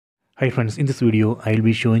Hi friends, in this video I will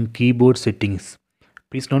be showing keyboard settings.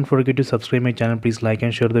 Please don't forget to subscribe my channel. Please like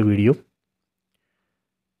and share the video.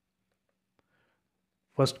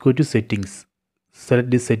 First go to settings. Select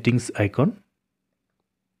the settings icon.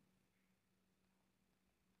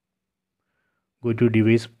 Go to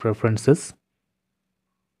device preferences.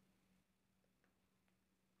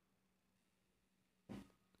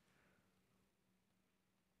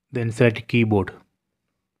 Then select keyboard.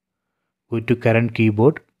 Go to current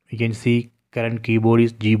keyboard. You can see current keyboard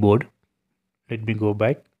is Gboard. Let me go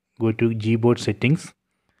back. Go to Gboard settings.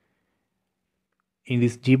 In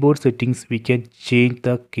this Gboard settings we can change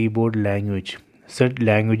the keyboard language. Set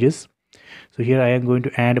languages. So here I am going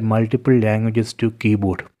to add multiple languages to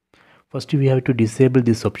keyboard. First we have to disable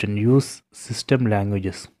this option, use system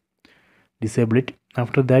languages. Disable it.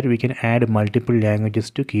 After that we can add multiple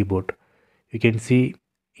languages to keyboard. You can see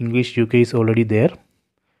English UK is already there.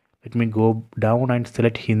 Let me go down and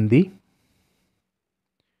select Hindi.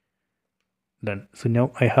 Done. So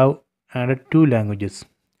now I have added two languages,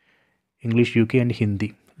 English UK and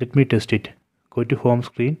Hindi. Let me test it. Go to home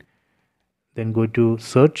screen, then go to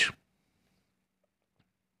search.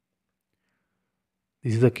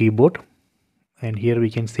 This is the keyboard, and here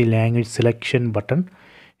we can see language selection button.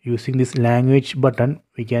 Using this language button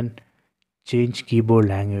we can change keyboard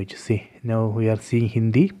language. See, now we are seeing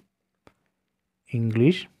Hindi,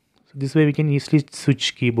 English. So this way we can easily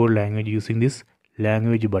switch keyboard language using this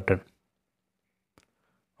language button.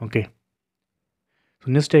 Okay, so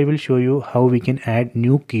next I will show you how we can add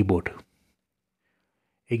new keyboard.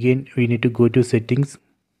 Again we need to go to settings,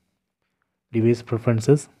 device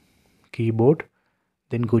preferences, keyboard,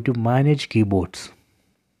 then go to manage keyboards.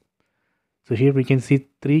 So here we can see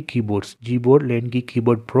three keyboards: Gboard, LaneKey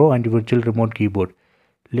Keyboard Pro and Virtual Remote Keyboard.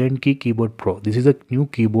 LaneKey Keyboard Pro. This is a new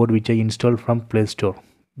keyboard which I installed from Play Store.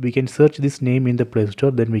 We can search this name in the Play Store,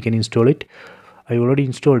 then we can install it. I already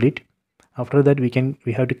installed it. After that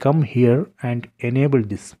we have to come here and enable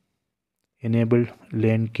this. Enable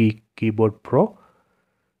LaneKey Keyboard Pro.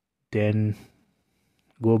 Then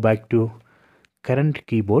go back to current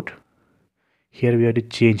keyboard. Here we have to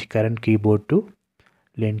change current keyboard to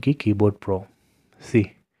LaneKey Keyboard Pro.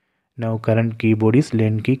 See, now current keyboard is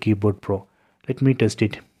LaneKey Keyboard Pro. Let me test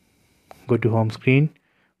it. Go to home screen,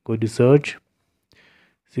 go to search.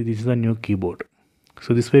 See, this is a new keyboard.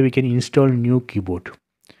 So this way we can install new keyboard.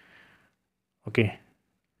 Okay,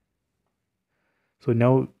 so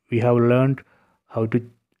now we have learned how to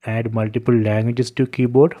add multiple languages to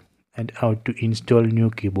keyboard and how to install new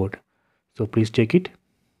keyboard. So please check it.